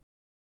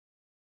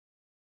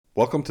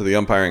Welcome to the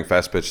Umpiring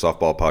Fast Pitch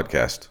Softball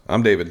Podcast.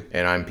 I'm David.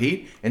 And I'm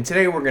Pete. And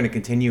today we're going to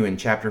continue in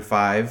Chapter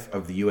 5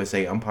 of the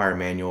USA Umpire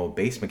Manual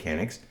Base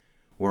Mechanics.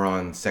 We're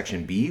on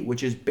Section B,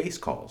 which is base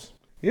calls.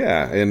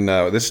 Yeah, and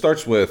this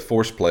starts with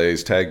force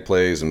plays, tag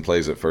plays, and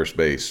plays at first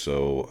base.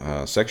 So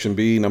Section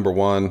B, number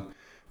 1,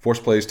 force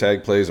plays,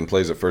 tag plays, and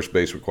plays at first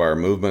base require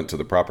movement to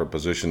the proper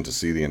position to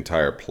see the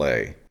entire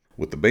play.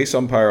 With the base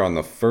umpire on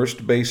the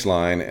first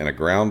baseline and a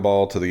ground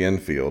ball to the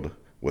infield,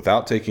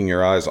 without taking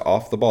your eyes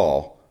off the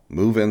ball,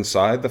 move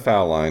inside the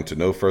foul line to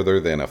no further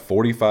than a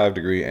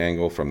 45-degree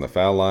angle from the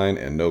foul line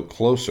and no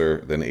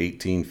closer than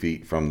 18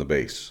 feet from the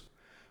base.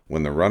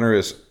 When the runner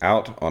is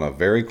out on a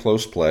very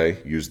close play,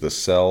 use the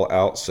sell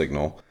out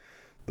signal.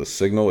 The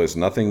signal is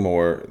nothing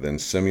more than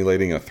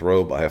simulating a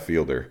throw by a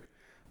fielder.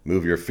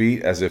 Move your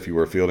feet as if you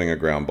were fielding a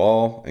ground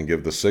ball and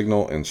give the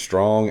signal and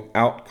strong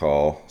out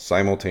call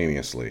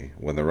simultaneously.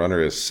 When the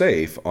runner is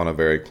safe on a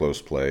very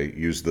close play,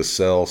 use the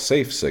sell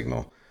safe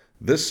signal.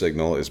 This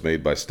signal is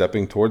made by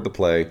stepping toward the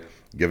play,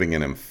 giving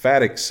an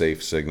emphatic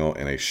safe signal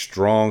and a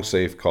strong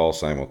safe call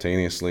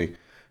simultaneously.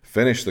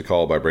 Finish the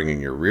call by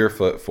bringing your rear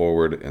foot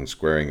forward and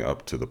squaring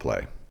up to the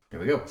play.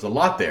 There we go. It's a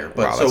lot there.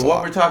 But Wow, so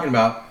what we're talking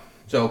about,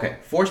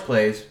 force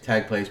plays,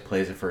 tag plays,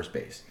 plays at first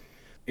base.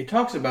 It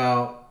talks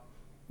about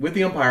with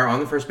the umpire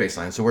on the first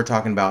baseline. So we're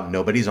talking about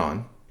nobody's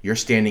on. You're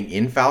standing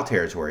in foul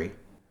territory,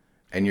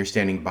 and you're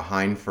standing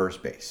behind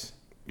first base.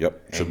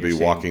 Yep, should be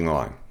walking the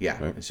line.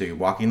 Yeah, right? So you're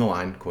walking the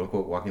line,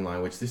 quote-unquote walking the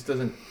line, which this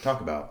doesn't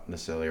talk about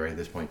necessarily right at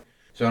this point.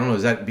 So I don't know,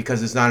 is that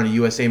because it's not a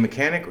USA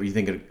mechanic, or you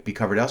think it'd be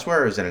covered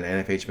elsewhere, or is that an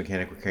NFH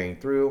mechanic we're carrying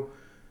through?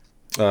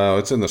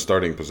 It's in the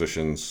starting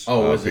positions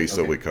piece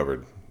that we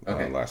covered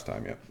last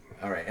time, yeah.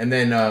 All right, and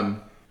then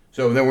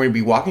we're going to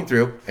be walking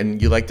through,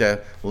 and you like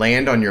to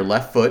land on your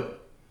left foot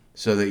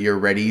so that you're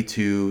ready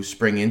to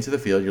spring into the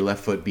field, your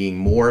left foot being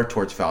more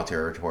towards foul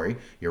territory,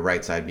 your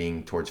right side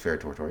being towards fair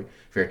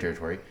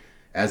territory.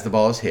 As the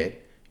ball is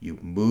hit, you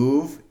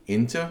move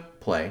into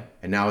play,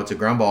 and now it's a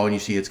ground ball, and you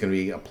see it's going to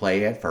be a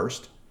play at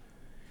first.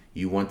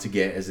 You want to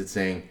get, as it's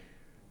saying,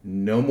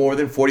 no more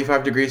than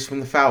 45 degrees from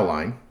the foul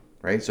line,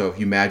 right? So if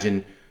you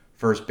imagine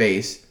first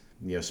base,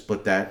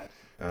 split that.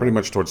 Pretty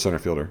much towards center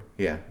fielder.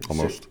 Yeah.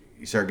 Almost. So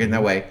you start getting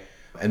that way.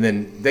 And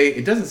then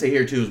it doesn't say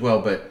here too as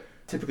well, but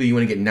typically you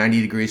want to get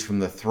 90 degrees from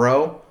the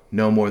throw,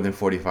 no more than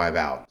 45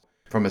 out.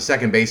 From a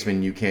second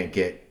baseman, you can't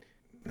get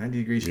 90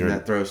 degrees from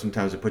that throw.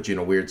 Sometimes it puts you in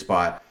a weird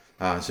spot.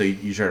 So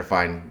you try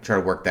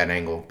to work that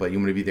angle, but you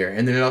want to be there.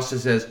 And then it also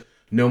says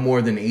no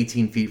more than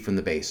 18 feet from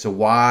the base. So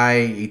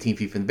why 18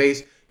 feet from the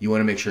base? You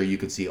want to make sure you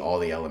can see all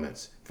the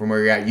elements. From where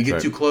you're at, you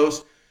get too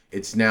close,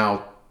 it's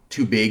now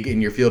too big in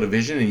your field of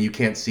vision, and you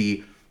can't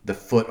see the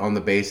foot on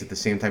the base at the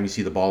same time you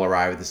see the ball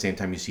arrive, at the same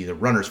time you see the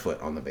runner's foot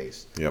on the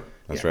base. Yep,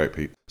 that's right,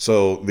 Pete.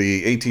 So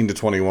the 18 to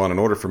 21, in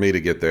order for me to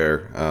get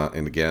there,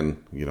 and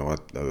again,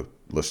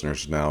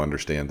 listeners now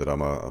understand that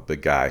I'm a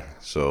big guy,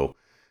 so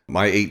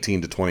my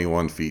 18 to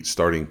 21 feet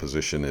starting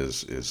position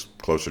is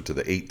closer to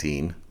the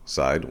 18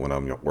 side when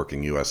I'm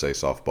working USA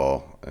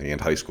softball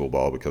and high school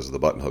ball because of the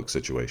button hook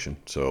situation.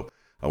 So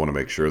I want to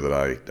make sure that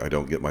I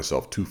don't get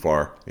myself too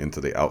far into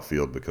the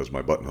outfield because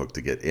my button hook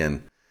to get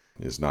in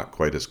is not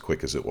quite as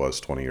quick as it was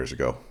 20 years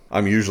ago.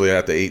 I'm usually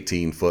at the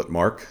 18-foot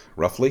mark,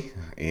 roughly,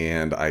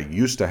 and I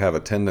used to have a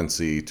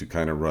tendency to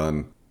kind of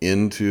run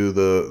into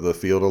the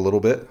field a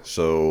little bit,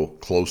 so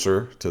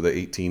closer to the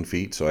 18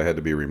 feet. So I had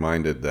to be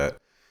reminded that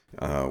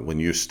when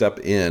you step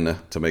in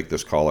to make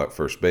this call at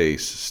first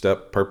base,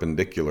 step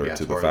perpendicular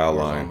to the foul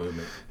line.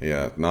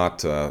 Yeah,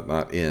 not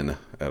in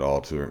at all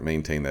to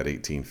maintain that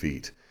 18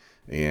 feet.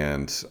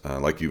 And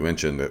like you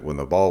mentioned, that when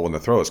the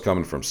throw is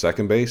coming from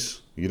second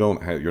base,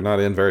 you're not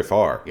in very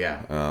far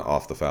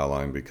off the foul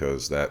line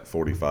because that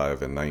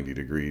 45 and 90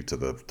 degree to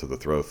the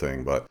throw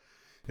thing. But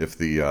if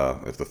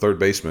the third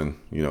baseman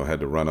had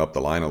to run up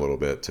the line a little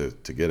bit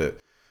to get it,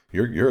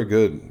 you're a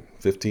good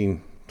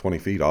 15, 20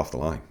 feet off the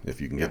line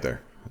if you can get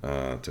there.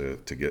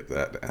 To get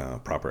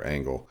that proper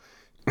angle,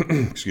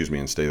 excuse me,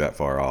 and stay that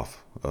far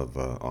off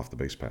the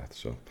base path.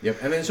 So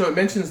and then so it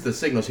mentions the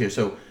signals here.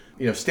 So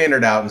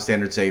standard out and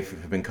standard safe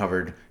have been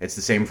covered. It's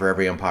the same for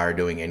every umpire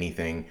doing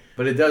anything,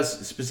 but it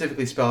does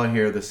specifically spell out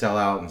here the sell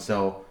out and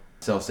sell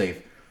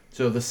safe.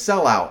 So the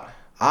sell out,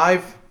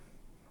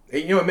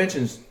 it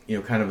mentions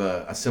kind of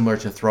a similar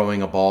to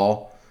throwing a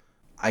ball.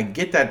 I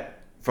get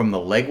that from the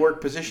legwork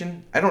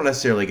position. I don't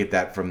necessarily get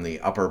that from the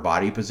upper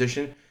body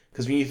position.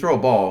 Because when you throw a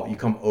ball, you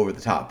come over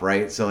the top,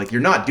 right? So you're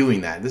not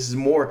doing that.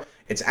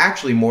 It's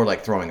actually more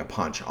like throwing a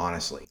punch,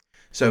 honestly.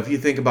 So if you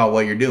think about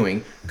what you're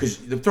doing, because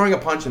throwing a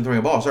punch and throwing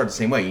a ball start the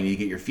same way. You need to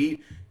get your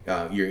feet,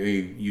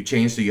 you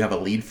change so you have a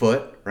lead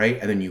foot, right?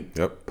 And then you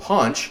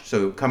punch,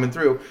 so coming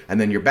through, and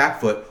then your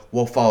back foot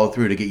will follow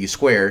through to get you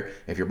squared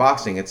if you're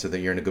boxing it so that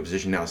you're in a good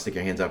position now to stick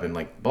your hands up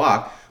and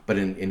block. But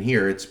in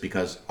here, it's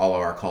because all of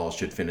our calls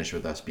should finish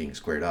with us being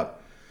squared up.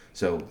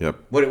 So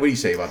what do you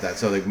say about that?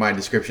 So my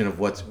description of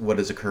what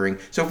is occurring.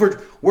 So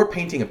if we're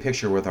painting a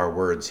picture with our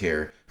words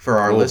here for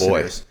our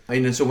listeners.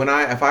 And so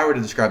if I were to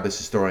describe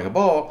this as throwing a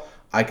ball,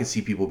 I could see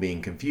people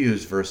being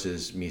confused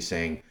versus me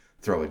saying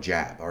throw a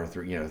jab or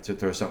to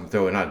throw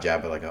something, not a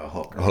jab, but like a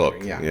hook. A hook,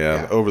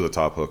 yeah, over the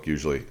top hook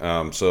usually.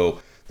 So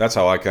that's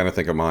how I kind of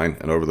think of mine,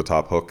 an over the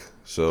top hook.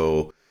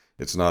 So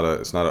it's not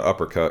an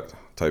uppercut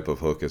type of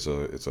hook. It's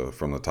a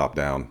from the top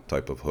down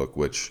type of hook,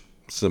 which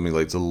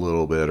simulates a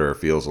little bit or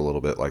feels a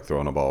little bit like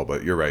throwing a ball.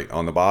 But you're right,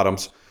 on the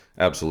bottoms,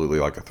 absolutely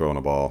like a throwing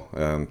a ball.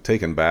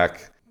 Taken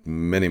back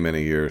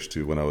many years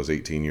to when I was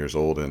 18 years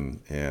old,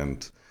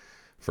 and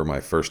for my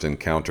first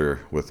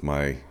encounter with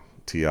my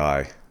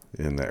TI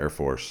in the Air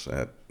Force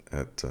at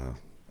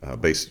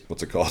base,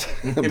 what's it called?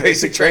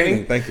 Basic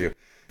training. Thank you.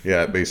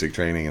 Yeah, at basic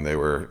training, and they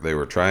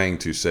were trying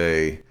to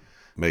say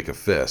make a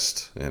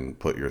fist and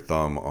put your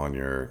thumb on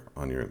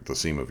the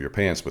seam of your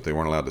pants, but they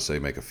weren't allowed to say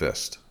make a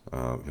fist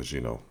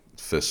because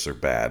fists are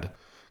bad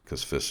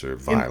because fists are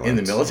violent. In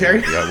the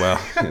military? Yeah,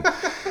 well,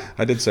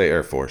 I did say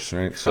Air Force,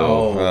 right?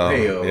 So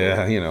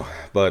yeah,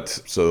 but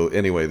so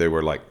anyway, they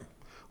were like,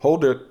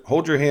 hold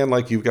your hand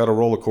like you've got a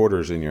roll of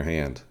quarters in your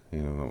hand.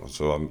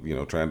 So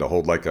I'm, trying to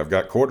hold like I've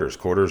got quarters.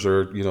 Quarters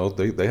are,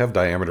 they have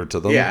diameter to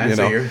them. Yeah,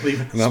 so you're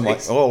leaving and I'm like,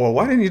 oh, well,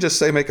 why didn't you just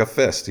say make a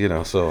fist?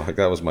 So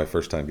that was my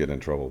first time getting in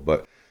trouble.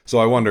 But so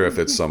I wonder if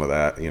it's some of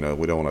that. We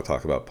don't want to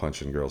talk about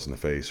punching girls in the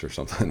face or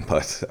something.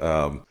 But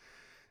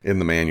in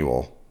the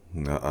manual,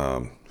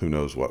 who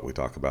knows what we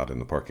talk about in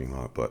the parking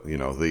lot? But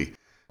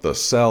the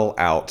sell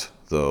out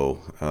though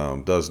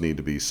does need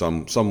to be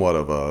somewhat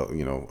of a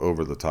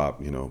over the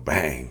top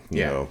bang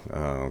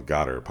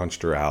got her,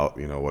 punched her out,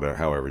 whatever,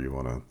 however you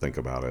want to think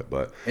about it.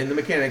 But and the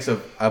mechanics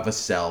of a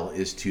sell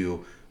is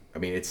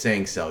it's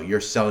saying sell. You're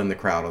selling the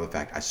crowd on the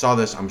fact I saw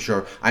this.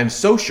 I'm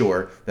so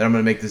sure that I'm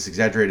going to make this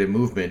exaggerated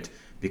movement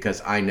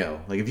because I know.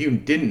 Like if you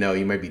didn't know,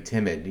 you might be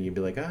timid and you'd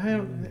be like,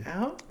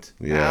 out.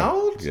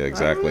 Yeah,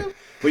 exactly.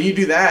 When you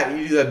do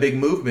that big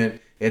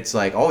movement, it's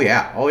like, oh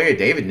yeah,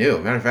 David knew.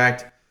 Matter of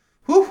fact,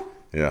 whew.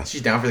 Yeah,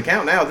 she's down for the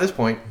count now at this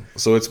point.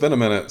 So it's been a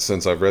minute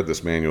since I've read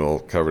this manual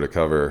cover to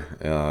cover,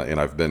 and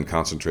I've been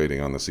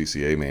concentrating on the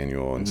CCA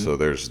manual. And so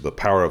there's the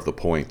power of the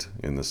point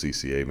in the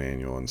CCA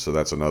manual, and so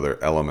that's another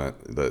element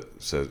that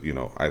says,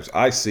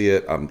 I see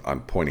it.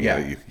 I'm pointing at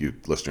it. You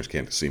listeners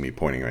can't see me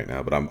pointing right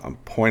now, but I'm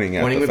pointing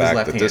at the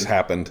fact that this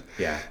happened.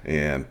 Yeah,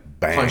 and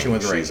bang, punching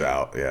with she's right.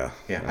 out. Yeah,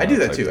 I do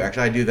that too. Thing.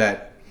 Actually, I do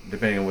that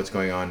depending on what's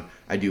going on.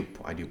 I do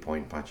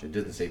point and punch. It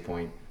doesn't say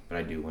point, but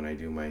I do when I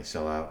do my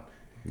sellout.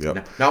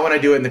 Yep. Not when I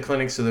do it in the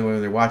clinic, so that when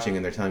they're watching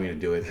and they're telling me to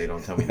do it, they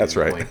don't tell me to That's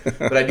right. point.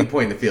 But I do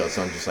point in the field,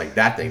 so I'm just like,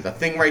 that thing, the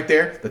thing right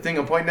there, the thing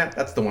I'm pointing at,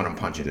 that's the one I'm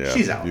punching. Yeah,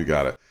 she's out. You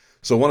got it.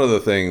 So one of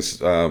the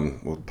things,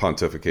 we'll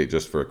pontificate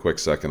just for a quick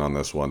second on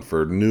this one,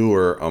 for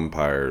newer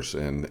umpires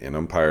and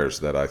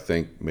umpires that I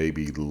think may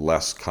be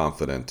less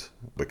confident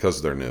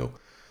because they're new,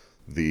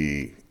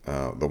 the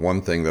one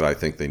thing that I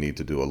think they need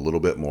to do a little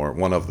bit more,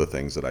 one of the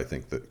things that I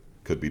think that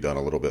could be done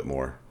a little bit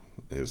more,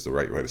 is the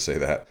right way to say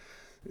that,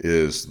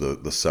 is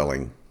the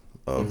selling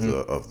of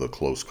the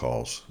close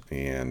calls.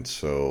 And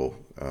so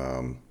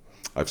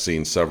I've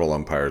seen several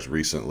umpires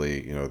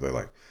recently, they're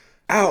like,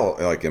 ow,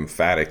 like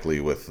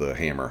emphatically with the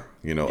hammer,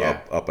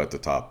 up at the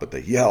top, but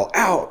they yell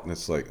out, and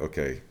it's like,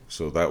 okay,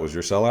 so that was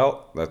your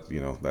sellout?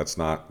 That's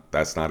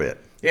not it.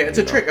 Yeah, it's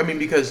a trick.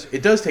 Because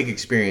it does take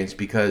experience,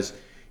 because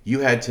you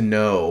had to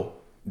know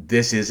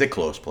this is a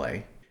close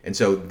play. And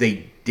so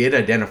they did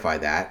identify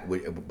that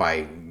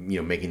by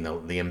making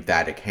the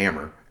emphatic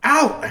hammer.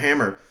 Ow! A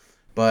hammer.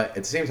 But at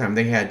the same time,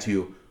 they had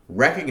to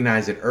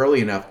recognize it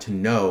early enough to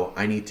know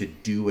I need to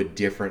do a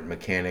different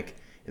mechanic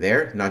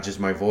there, not just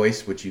my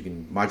voice, which you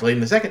can modulate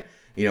in a second.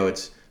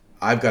 It's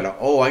I got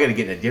to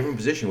get in a different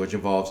position, which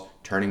involves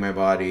turning my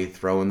body,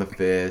 throwing the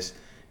fist,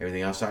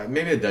 everything else. So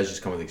maybe it does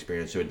just come with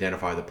experience to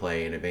identify the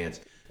play in advance,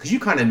 because you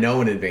kind of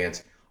know in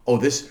advance. Oh,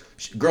 this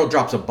girl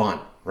drops a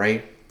bunt,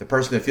 right? The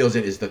person that fields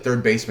it is the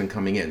third baseman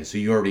coming in, so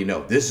you already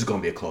know this is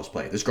going to be a close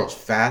play. This girl's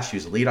fast.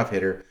 She's a leadoff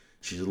hitter.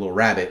 She's a little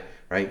rabbit,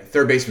 right?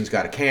 Third baseman's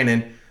got a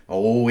cannon.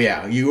 Oh,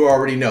 yeah. You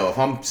already know. If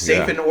I'm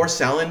safing or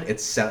selling,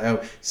 it's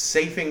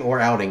safing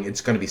or outing,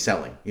 it's going to be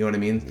selling. You know what I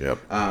mean? Yep.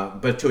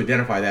 But to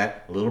identify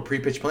that, a little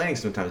pre-pitch planning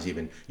sometimes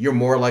even, you're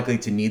more likely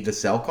to need the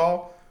sell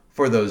call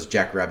for those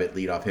jackrabbit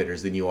leadoff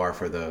hitters than you are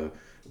for the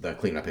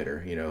cleanup hitter.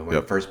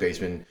 When first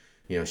baseman,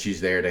 she's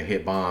there to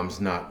hit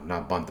bombs,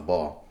 not bunt the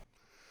ball.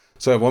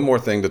 So I have one more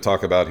thing to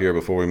talk about here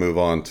before we move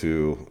on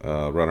to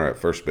runner at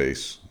first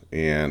base.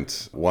 And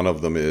one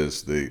of them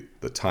is the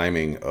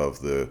timing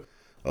of the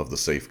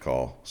safe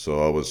call.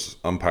 So I was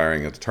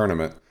umpiring at a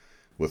tournament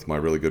with my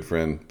really good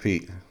friend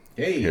Pete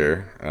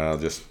here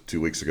just 2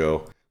 weeks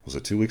ago. Was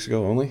it 2 weeks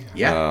ago only?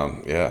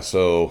 Yeah.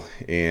 So,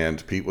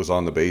 and Pete was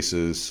on the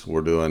bases. We're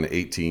doing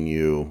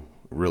 18U,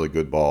 really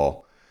good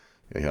ball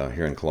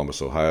here in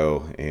Columbus,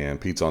 Ohio.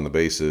 And Pete's on the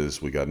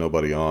bases. We got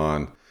nobody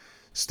on.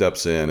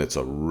 Steps in. It's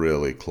a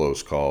really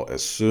close call.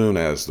 As soon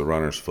as the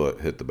runner's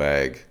foot hit the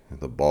bag,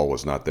 the ball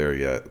was not there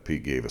yet.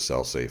 Pete gave a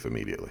sell safe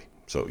immediately.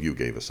 So you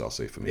gave a sell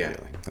safe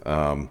immediately.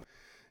 Yeah.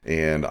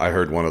 And I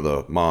heard one of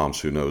the moms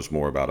who knows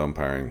more about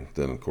umpiring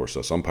than, of course,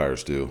 us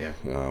umpires do,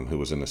 who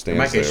was in the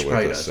stands there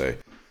with us say,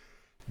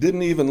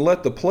 didn't even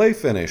let the play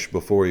finish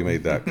before he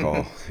made that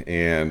call.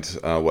 And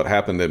what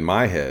happened in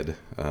my head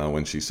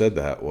when she said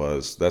that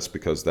was, that's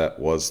because that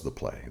was the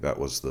play. That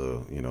was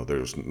the,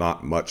 there's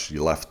not much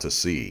left to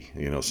see,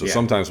 So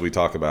sometimes we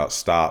talk about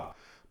stop,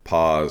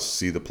 pause,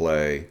 see the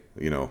play,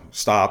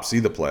 stop, see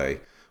the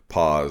play,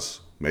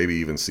 pause, maybe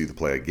even see the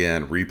play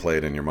again, replay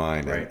it in your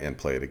mind, and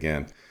play it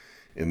again.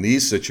 In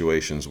these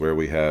situations where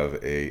we have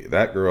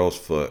that girl's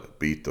foot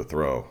beat the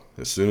throw,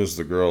 as soon as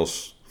the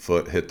girl's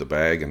foot hit the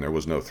bag and there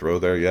was no throw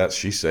there yet,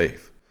 she's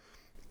safe.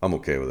 I'm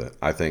okay with it.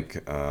 I think.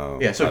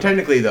 So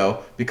technically,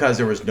 though, because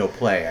there was no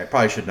play, I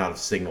probably should not have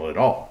signaled at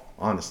all,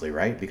 honestly,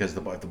 right? Because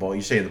the ball,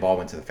 you say the ball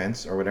went to the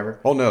fence or whatever?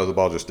 Oh, no, the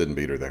ball just didn't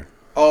beat her there.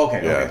 Oh,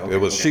 okay. Yeah, okay, it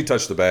was. She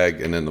touched the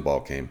bag and then the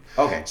ball came.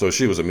 Okay. So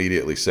she was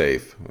immediately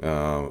safe,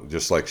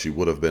 just like she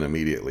would have been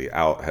immediately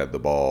out had the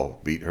ball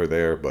beat her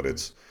there. But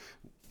it's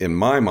in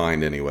my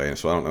mind anyway, and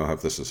so I don't know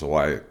if this is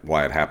why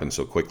it happened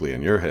so quickly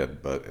in your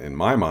head, but in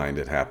my mind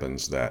it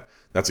happens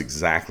that's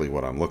exactly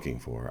what I'm looking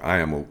for. I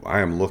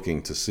am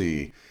looking to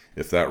see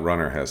if that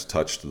runner has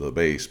touched the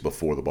base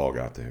before the ball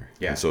got there.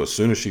 Yeah. And so as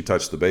soon as she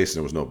touched the base and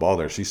there was no ball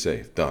there, she's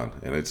safe, done,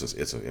 and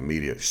it's an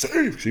immediate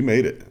safe. She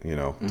made it,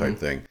 type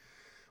thing.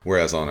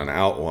 Whereas on an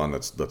out one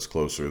that's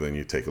closer, then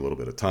you take a little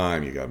bit of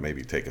time. You got to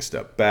maybe take a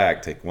step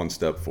back, take one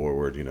step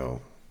forward,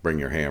 bring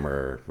your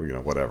hammer,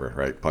 whatever,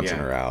 right? Punching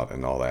her out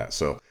and all that.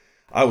 So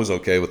I was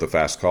okay with the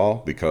fast call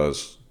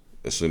because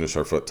as soon as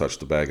her foot touched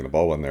the bag and the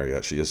ball wasn't there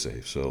yet, she is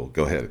safe. So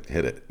go ahead,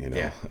 hit it,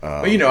 Yeah.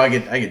 But I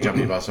get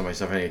jumpy about some of my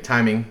stuff. Anyway,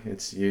 timing,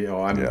 it's,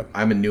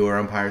 I'm a newer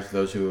umpire. For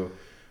those who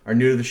are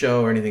new to the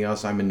show or anything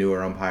else, I'm a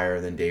newer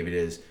umpire than David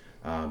is.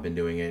 Been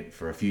doing it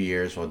for a few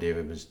years while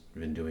David has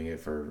been doing it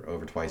for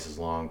over twice as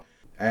long.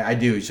 I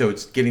do. So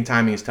it's getting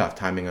timing is tough.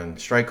 Timing on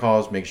strike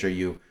calls, make sure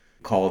you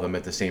call them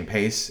at the same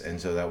pace.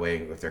 And so that way,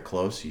 if they're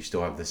close, you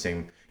still have the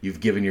same, you've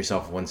given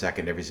yourself 1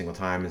 second every single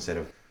time instead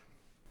of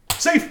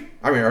safe.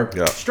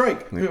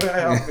 Strike.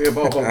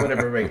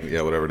 Whatever. Right?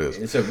 Yeah, whatever it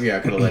is. So I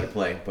could have let it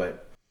play,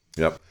 but.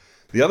 Yep.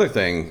 The other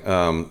thing,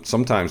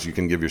 sometimes you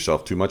can give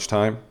yourself too much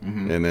time,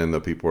 and then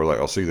the people are like,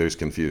 "Oh, see, there's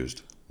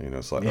confused."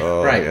 It's like,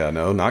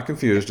 no, not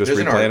confused. Just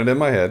replaying it in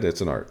my head.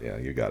 It's an art. Yeah,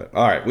 you got it.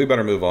 All right, we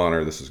better move on,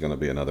 or this is going to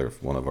be another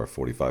one of our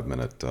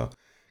 45-minute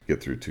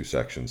get through 2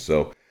 sections.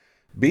 So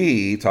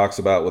B talks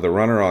about with a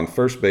runner on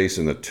first base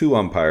in the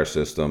 2-umpire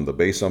system, the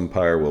base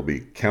umpire will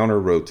be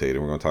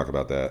counter-rotated. We're going to talk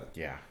about that.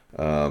 Yeah.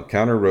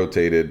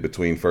 Counter-rotated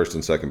between first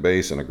and second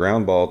base and a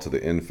ground ball to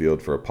the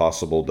infield for a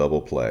possible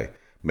double play.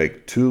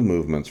 Make 2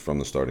 movements from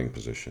the starting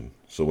position.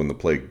 So when the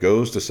play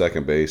goes to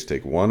second base,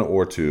 take 1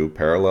 or 2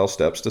 parallel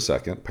steps to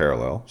second,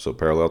 parallel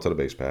to the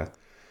base path,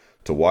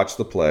 to watch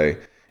the play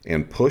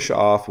and push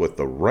off with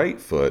the right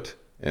foot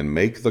and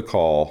make the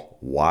call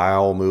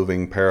while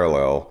moving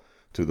parallel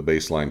to the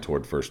baseline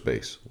toward first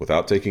base.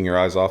 Without taking your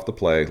eyes off the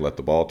play, let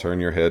the ball turn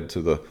your head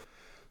to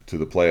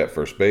the play at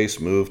first base,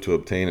 move to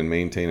obtain and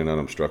maintain an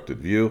unobstructed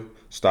view,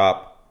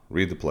 stop,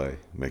 read the play,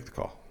 make the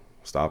call.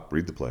 Stop,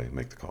 read the play,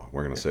 make the call.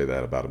 We're going to say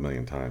that about 1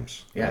 million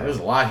times. Yeah, there's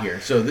a lot here.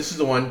 So this is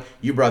the one,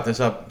 you brought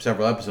this up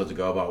several episodes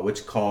ago about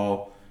which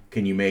call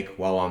can you make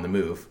while on the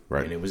move.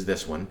 Right. And it was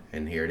this one,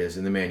 and here it is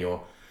in the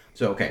manual.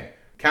 So, okay,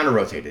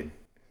 counter-rotated.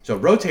 So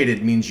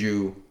rotated means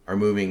you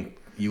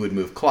would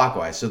move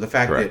clockwise. So the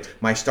fact that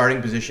my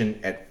starting position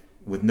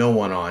with no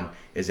one on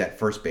is at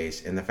first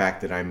base, and the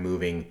fact that I'm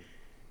moving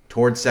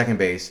towards second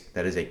base,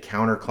 that is a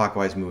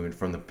counterclockwise movement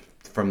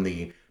from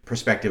the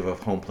perspective of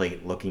home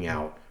plate looking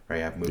out.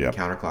 Right, I've moved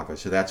counterclockwise.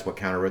 So that's what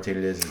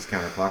counter-rotated is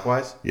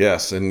counterclockwise?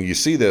 Yes, and you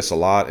see this a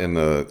lot in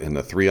the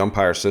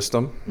 3-umpire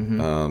system.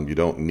 You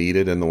don't need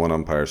it in the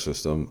 1-umpire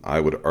system. I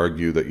would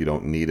argue that you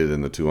don't need it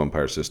in the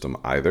 2-umpire system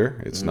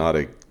either. It's not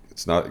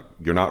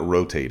you're not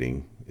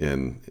rotating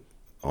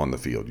on the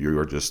field. You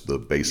are just the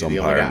base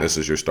umpire, and this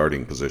is your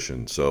starting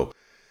position. So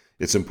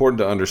it's important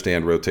to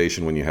understand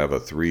rotation when you have a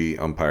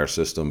 3-umpire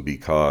system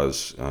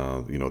because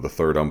the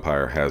 3rd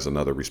umpire has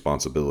another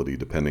responsibility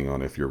depending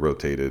on if you're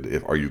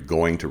rotated. Are you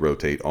going to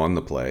rotate on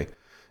the play?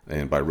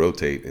 And by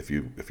rotate, if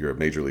you're a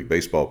Major League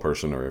Baseball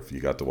person or if you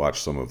got to watch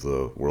some of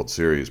the World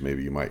Series,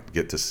 maybe you might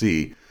get to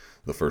see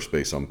the first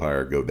base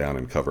umpire go down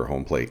and cover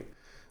home plate.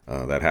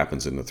 That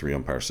happens in the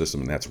 3-umpire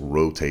system, and that's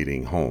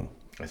rotating home.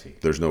 I see.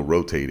 There's no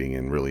rotating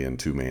in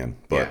 2-man,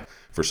 but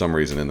for some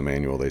reason in the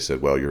manual they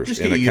said, well, you're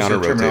just in a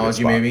counter-rotated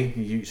terminology, spot.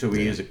 Maybe. So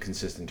we use a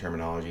consistent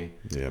terminology.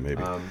 Yeah,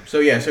 maybe. So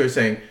we're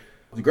saying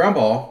the ground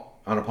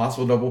ball on a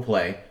possible double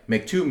play,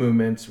 make 2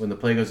 movements when the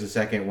play goes to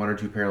second, 1 or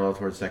 2 parallel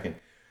towards second.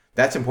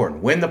 That's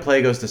important. When the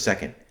play goes to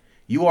second,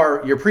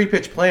 your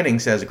pre-pitch planning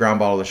says a ground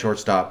ball to the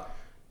shortstop,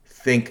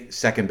 think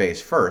second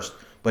base first,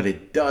 but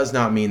it does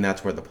not mean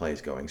that's where the play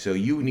is going. So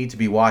you need to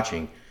be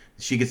watching.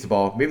 She gets the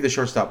ball. Maybe the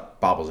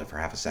shortstop bobbles it for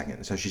half a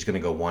second, so she's going to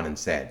go 1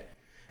 instead.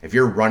 If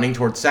you're running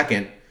towards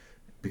second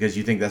because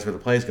you think that's where the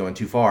play is going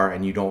too far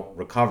and you don't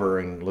recover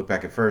and look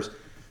back at first,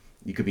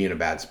 you could be in a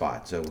bad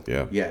spot. So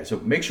so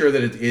make sure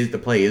that the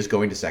play is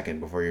going to second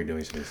before you're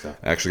doing some of this stuff.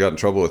 I actually got in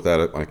trouble with that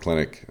at my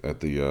clinic, at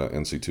the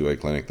NC2A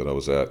clinic that I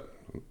was at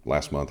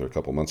last month or a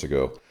couple months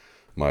ago.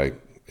 My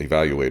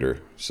evaluator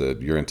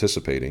said, "You're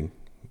anticipating."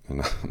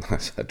 And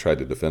I tried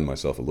to defend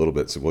myself a little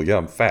bit. Said, "Well, yeah,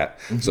 I'm fat,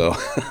 so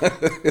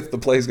if the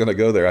play's going to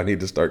go there, I need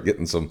to start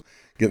getting some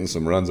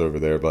runs over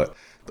there." But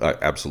I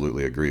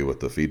absolutely agree with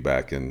the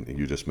feedback, and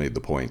you just made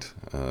the point.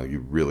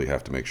 You really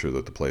have to make sure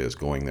that the play is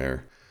going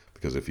there,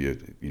 because if you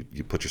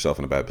put yourself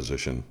in a bad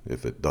position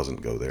if it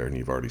doesn't go there and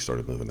you've already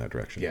started moving that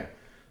direction. Yeah.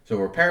 So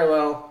we're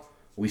parallel.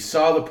 We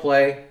saw the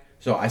play.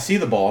 So I see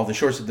the ball. The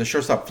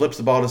shortstop flips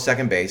the ball to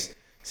second base.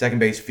 Second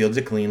base fields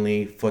it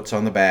cleanly. Foot's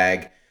on the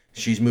bag.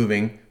 She's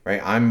moving,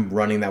 right? I'm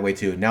running that way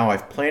too. Now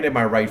I've planted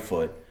my right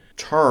foot,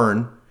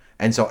 turn,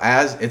 and so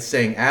as it's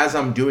saying, as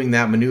I'm doing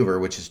that maneuver,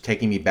 which is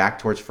taking me back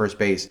towards first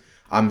base,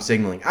 I'm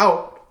signaling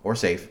out or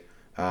safe,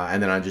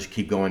 and then I just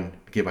keep going,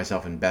 get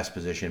myself in best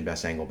position,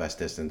 best angle, best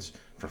distance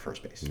for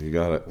first base. You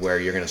got it. Where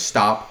you're going to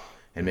stop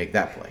and make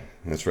that play.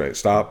 That's right.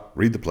 Stop,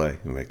 read the play,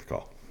 and make the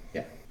call.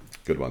 Yeah.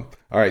 Good one.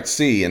 All right,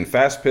 C, in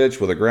fast pitch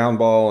with a ground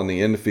ball in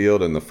the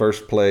infield and the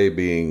first play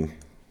being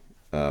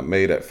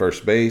made at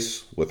first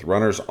base with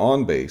runners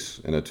on base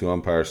in a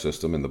 2-umpire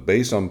system, and the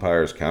base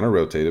umpire is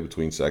counter-rotated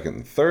between second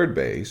and third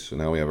base. So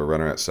now we have a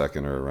runner at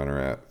second or a runner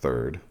at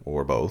third,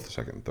 or both,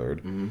 second and third.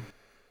 Mm-hmm.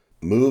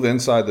 Move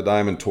inside the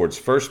diamond towards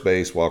first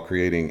base while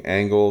creating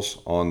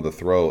angles on the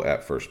throw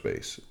at first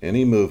base.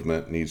 Any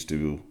movement needs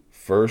to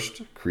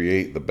first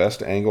create the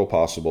best angle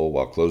possible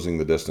while closing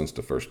the distance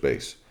to first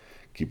base.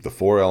 Keep the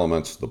 4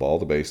 elements, the ball,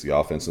 the base, the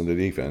offense, and the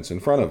defense, in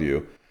front of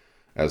you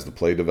as the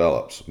play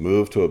develops.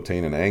 Move to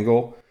obtain an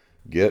angle,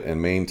 get and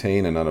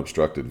maintain an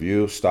unobstructed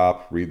view,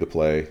 stop, read the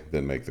play,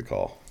 then make the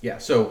call. Yeah,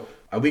 so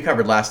we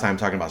covered last time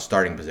talking about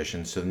starting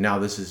positions. So now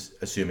this is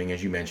assuming,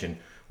 as you mentioned,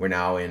 we're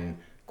now in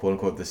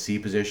quote-unquote the C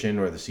position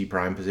or the C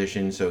prime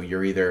position. So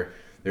you're either,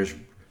 there's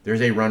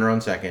a runner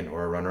on second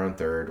or a runner on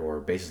third or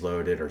bases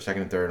loaded or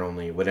second and third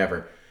only,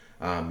 whatever.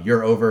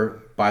 You're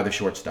over by the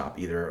shortstop,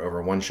 either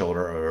over one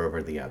shoulder or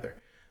over the other.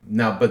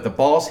 Now, but the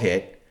ball's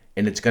hit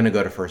and it's going to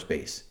go to first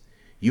base.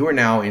 You are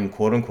now in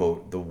quote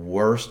unquote the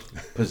worst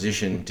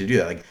position to do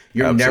that. Like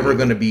you're Absolutely. never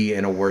going to be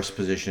in a worse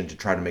position to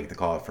try to make the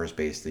call at first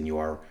base than you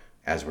are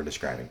as we're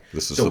describing.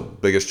 This is the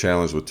biggest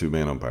challenge with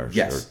 2-man umpires.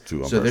 Yes. Or 2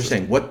 umpires. So they're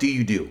saying, what do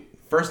you do?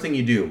 First thing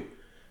you do,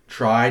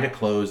 try to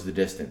close the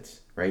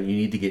distance, right? You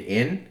need to get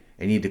in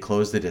and you need to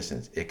close the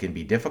distance. It can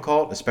be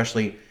difficult,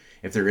 especially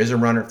if there is a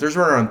runner. If there's a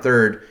runner on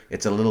third,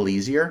 it's a little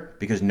easier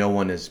because no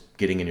one is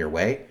getting in your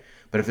way.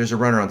 But if there's a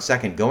runner on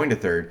second going to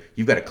third,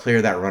 you've got to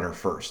clear that runner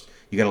first.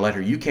 You got to let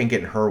her, you can't get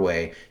in her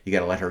way. You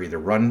got to let her either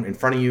run in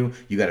front of you.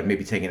 You got to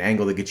maybe take an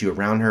angle to get you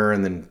around her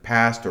and then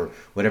past or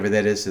whatever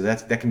that is. So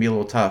that can be a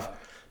little tough.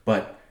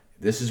 But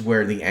this is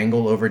where the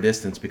angle over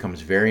distance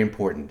becomes very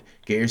important.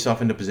 Get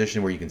yourself into a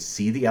position where you can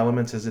see the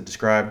elements as it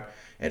described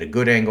at a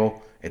good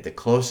angle, at the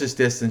closest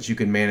distance you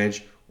can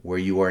manage, where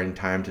you are in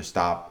time to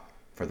stop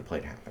for the play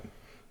to happen.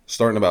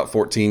 Starting about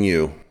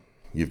 14U,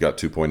 you've got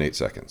 2.8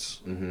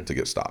 seconds to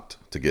get stopped,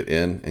 to get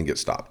in and get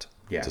stopped,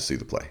 to see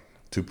the play.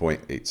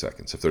 2.8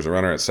 seconds. If there's a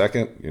runner at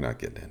second, you're not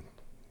getting in.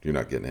 You're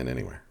not getting in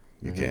anywhere.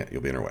 You can't.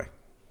 You'll be in her way.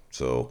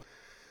 So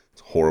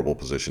it's a horrible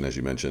position, as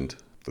you mentioned.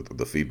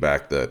 The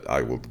feedback that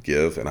I will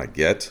give and I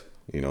get,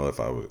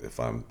 if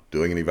I'm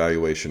doing an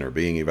evaluation or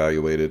being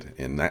evaluated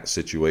in that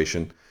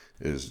situation,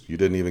 is you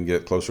didn't even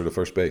get closer to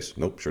first base.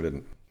 Nope, sure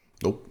didn't.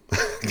 Nope,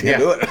 can't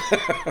do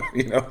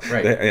it.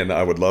 Right. And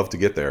I would love to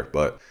get there,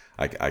 but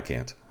I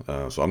can't.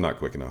 So I'm not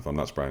quick enough. I'm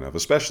not spry enough,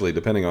 especially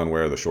depending on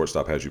where the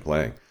shortstop has you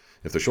playing.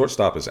 If the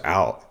shortstop is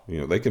out,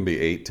 they can be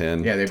 8,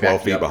 10,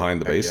 12 feet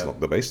behind the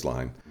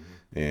baseline.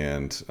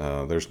 And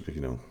there's,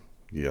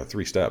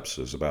 3 steps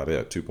is about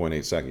it.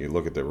 2.8 seconds. You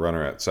look at the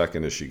runner at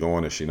second. Is she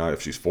going? Is she not?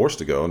 If she's forced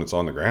to go and it's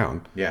on the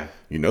ground,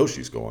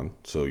 she's going.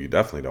 So you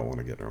definitely don't want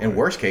to get in her way. In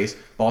worst case,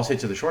 balls hit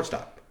to the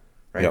shortstop,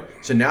 right? Yep.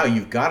 So now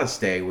you've got to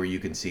stay where you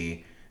can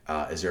see,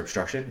 is there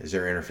obstruction? Is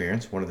there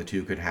interference? One of the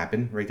two could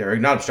happen right there. Or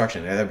not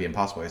obstruction. That would be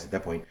impossible. At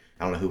that point,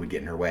 I don't know who would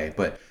get in her way.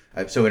 But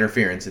so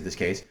interference in this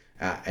case.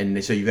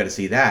 And so you got to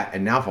see that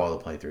and now follow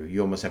the play through. You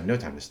almost have no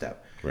time to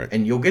step. Right.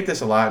 And you'll get this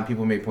a lot, and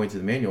people may point to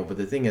the manual. But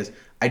the thing is,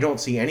 I don't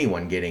see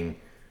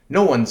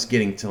no one's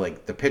getting to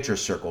like the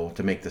pitcher's circle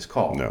to make this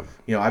call.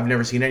 No. I've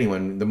never seen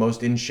anyone. The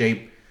most in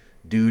shape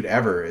dude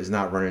ever is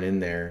not running in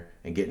there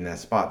and getting that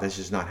spot. That's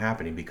just not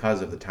happening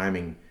because of the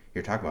timing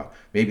you're talking about.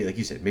 Maybe, like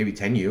you said, maybe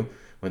 10U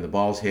when the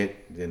ball's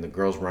hit and the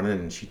girl's running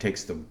and she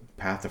takes the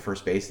path to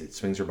first base. It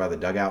swings her by the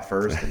dugout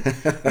first,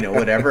 and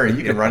whatever, and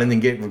you can run in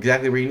and get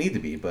exactly where you need to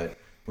be. But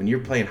when you're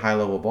playing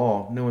high-level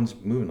ball, no one's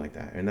moving like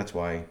that. And that's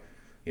why,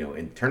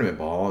 in tournament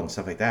ball and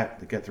stuff like that,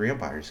 they got 3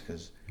 umpires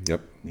because you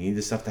need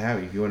this stuff to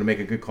have. If you want to make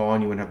a good call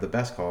and you want to have the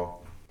best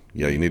call.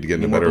 Yeah, you need to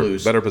get in a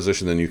better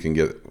position than you can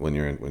get when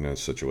you're in a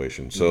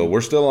situation. So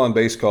we're still on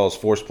base calls,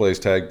 force plays,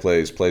 tag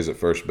plays, plays at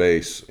first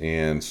base.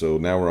 And so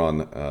now we're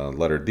on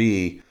letter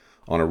D.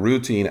 On a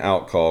routine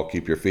out call,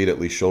 keep your feet at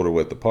least shoulder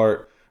width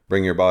apart.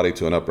 Bring your body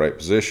to an upright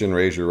position.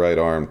 Raise your right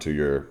arm to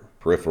your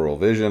peripheral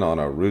vision. On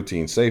a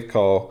routine safe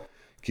call,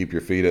 keep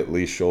your feet at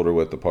least shoulder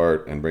width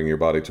apart and bring your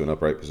body to an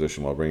upright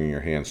position while bringing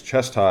your hands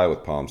chest high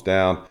with palms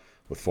down.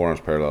 with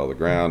forearms parallel to the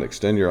ground.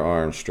 Extend your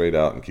arms straight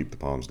out and keep the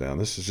palms down.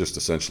 This is just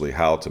essentially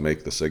how to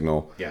make the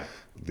signal. Yeah.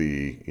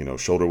 The,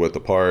 shoulder width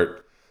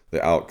apart,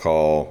 the out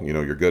call,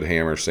 your good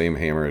hammer, same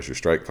hammer as your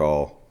strike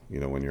call,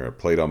 when you're a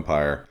plate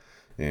umpire,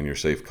 and your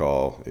safe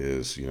call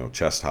is,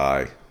 chest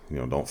high,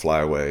 don't fly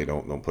away.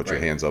 Don't put your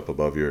hands up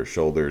above your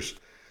shoulders.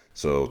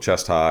 So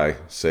chest high,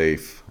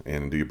 safe.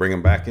 And do you bring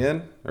them back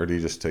in, or do you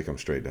just take them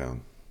straight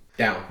down?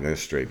 Down. Yeah,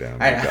 straight down.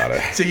 You got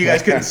it. So you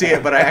guys couldn't see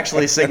it, but I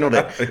actually signaled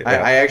it. Yeah.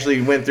 I actually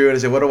went through it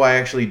and said, what do I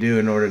actually do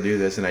in order to do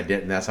this? And I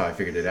did, and that's how I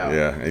figured it out.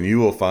 Yeah, and you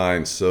will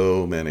find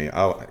so many.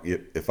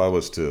 If I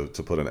was to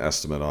put an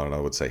estimate on it, I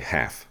would say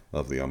half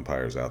of the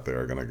umpires out there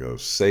are going to go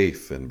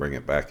safe and bring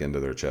it back into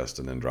their chest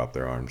and then drop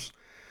their arms.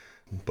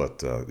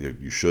 But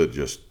you should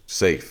just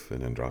safe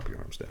and then drop your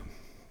arms down.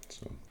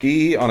 So.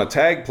 Key on a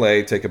tag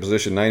play, take a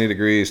position 90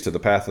 degrees to the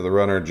path of the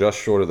runner,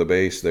 just short of the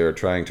base they are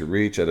trying to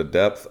reach at a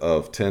depth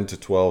of 10 to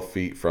 12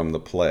 feet from the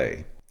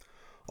play.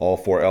 All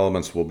four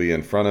elements will be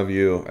in front of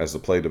you. As the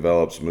play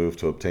develops, move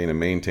to obtain and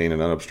maintain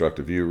an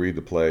unobstructed view. Read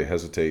the play,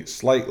 hesitate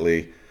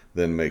slightly,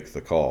 then make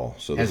the call.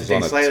 So this hesitate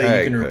is on a slightly,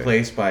 tag you can play.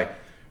 Replace by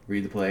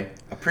read the play,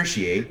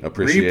 appreciate,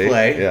 Appreciate,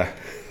 replay. yeah.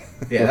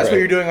 Yeah, that's what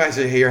you're doing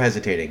when you're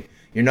hesitating.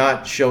 You're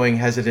not showing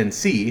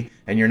hesitancy,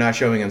 and you're not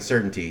showing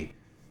uncertainty.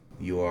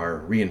 You are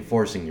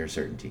reinforcing your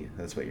certainty.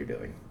 That's what you're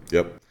doing.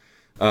 Yep.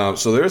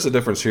 So there is a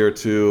difference here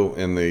too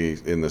in the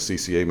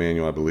CCA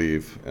manual, I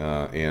believe,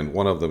 and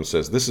one of them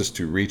says this is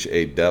to reach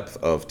a depth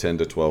of 10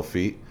 to 12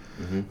 feet,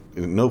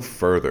 no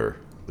further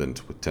than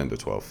 10 to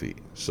 12 feet.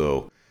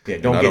 So yeah,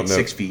 don't get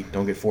 6 feet,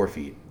 don't get 4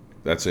 feet.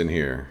 That's in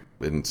here.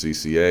 In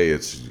CCA,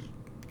 it's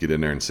get in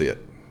there and see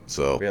it.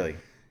 So really.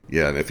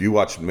 Yeah, and if you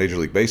watch Major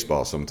League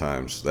Baseball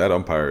sometimes, that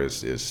umpire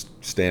is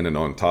standing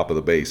on top of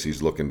the base.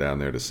 He's looking down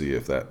there to see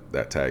if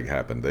that tag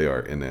happened. They are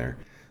in there.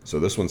 So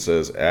this one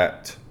says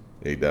at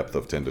a depth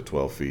of 10 to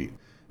 12 feet,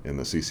 and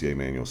the CCA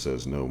manual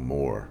says no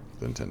more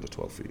than 10 to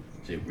 12 feet.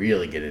 So you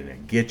really get in there.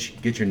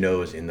 Get your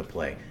nose in the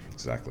play.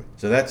 Exactly.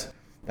 So that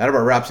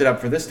about wraps it up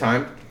for this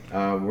time.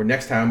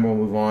 Next time we'll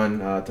move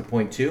on to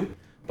point 2,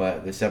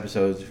 but this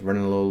episode's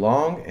running a little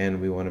long, and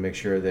we want to make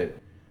sure that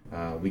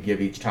we give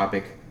each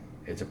topic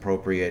its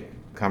appropriate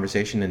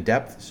conversation and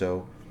depth.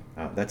 So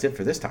that's it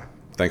for this time.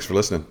 Thanks for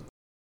listening.